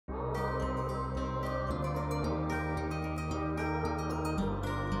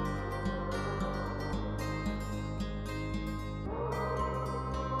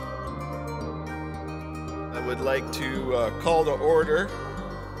would like to call to order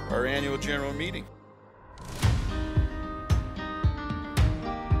our annual general meeting.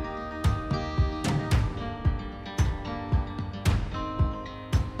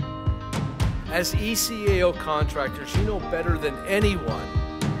 As ECAO contractors, you know better than anyone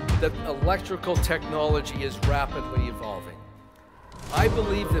that electrical technology is rapidly evolving. I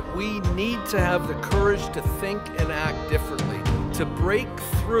believe that we need to have the courage to think and act differently, to break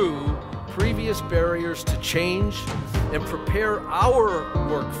through previous barriers to change and prepare our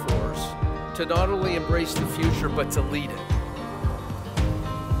workforce to not only embrace the future, but to lead it.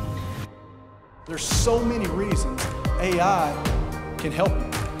 There's so many reasons AI can help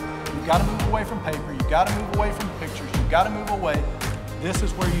you. You've got to move away from paper, you've got to move away from pictures, you've got to move away. This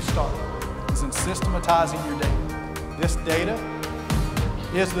is where you start, is in systematizing your data. This data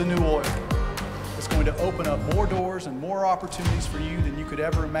is the new oil. It's going to open up more doors and more opportunities for you than you could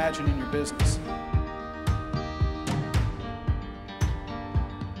ever imagine in your business.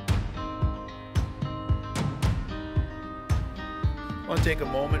 I want to take a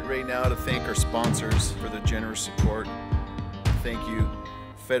moment right now to thank our sponsors for their generous support. Thank you,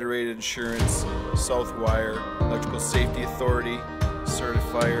 Federated Insurance, Southwire, Electrical Safety Authority,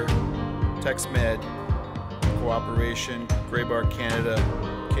 Certifier, TexMed, Cooperation, Graybar Canada,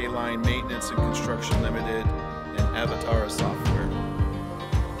 K-Line Maintenance and Construction Limited, and Avatara Software.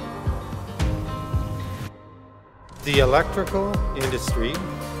 The electrical industry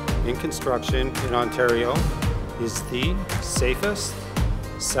in construction in Ontario is the safest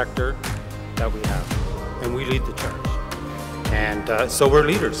sector that we have, and we lead the charge. And so we're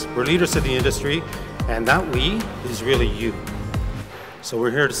leaders. We're leaders of the industry, and that we is really you. So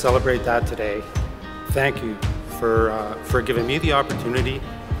we're here to celebrate that today. Thank you for giving me the opportunity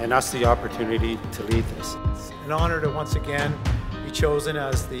and us the opportunity to lead this. It's an honor to once again be chosen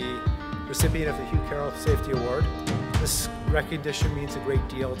as the recipient of the Hugh Carroll Safety Award. This recognition means a great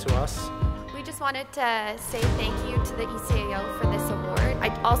deal to us. We just wanted to say thank you to the ECAO for this award.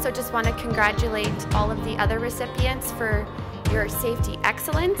 I also just want to congratulate all of the other recipients for your safety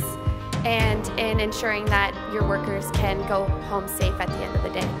excellence and in ensuring that your workers can go home safe at the end of the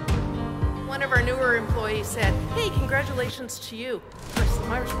day. One of our newer employees said, "Hey, congratulations to you."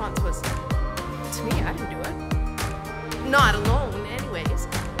 My response was, "To me, I didn't do it." Not alone, anyways.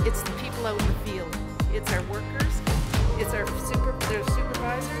 It's the people out in the field. It's our workers. It's their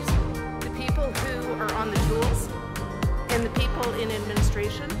supervisors, the people who are on the tools, and the people in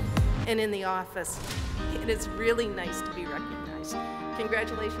administration and in the office. It is really nice to be recognized.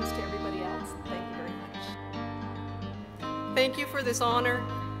 Congratulations to everybody else. Thank you very much. Thank you for this honor,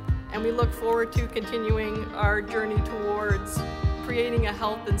 and we look forward to continuing our journey towards creating a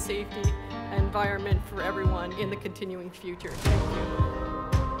health and safety environment for everyone in the continuing future. Thank you.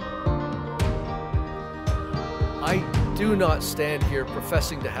 I do not stand here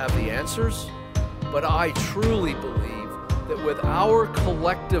professing to have the answers, but I truly believe that with our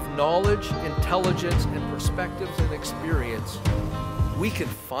collective knowledge, intelligence, and perspectives and experience, we can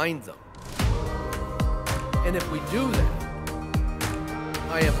find them. And if we do that,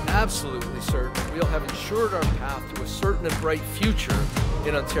 I am absolutely certain we'll have ensured our path to a certain and bright future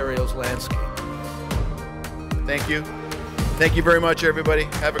in Ontario's landscape. Thank you. Thank you very much, everybody.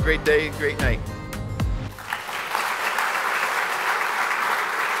 Have a great day, great night.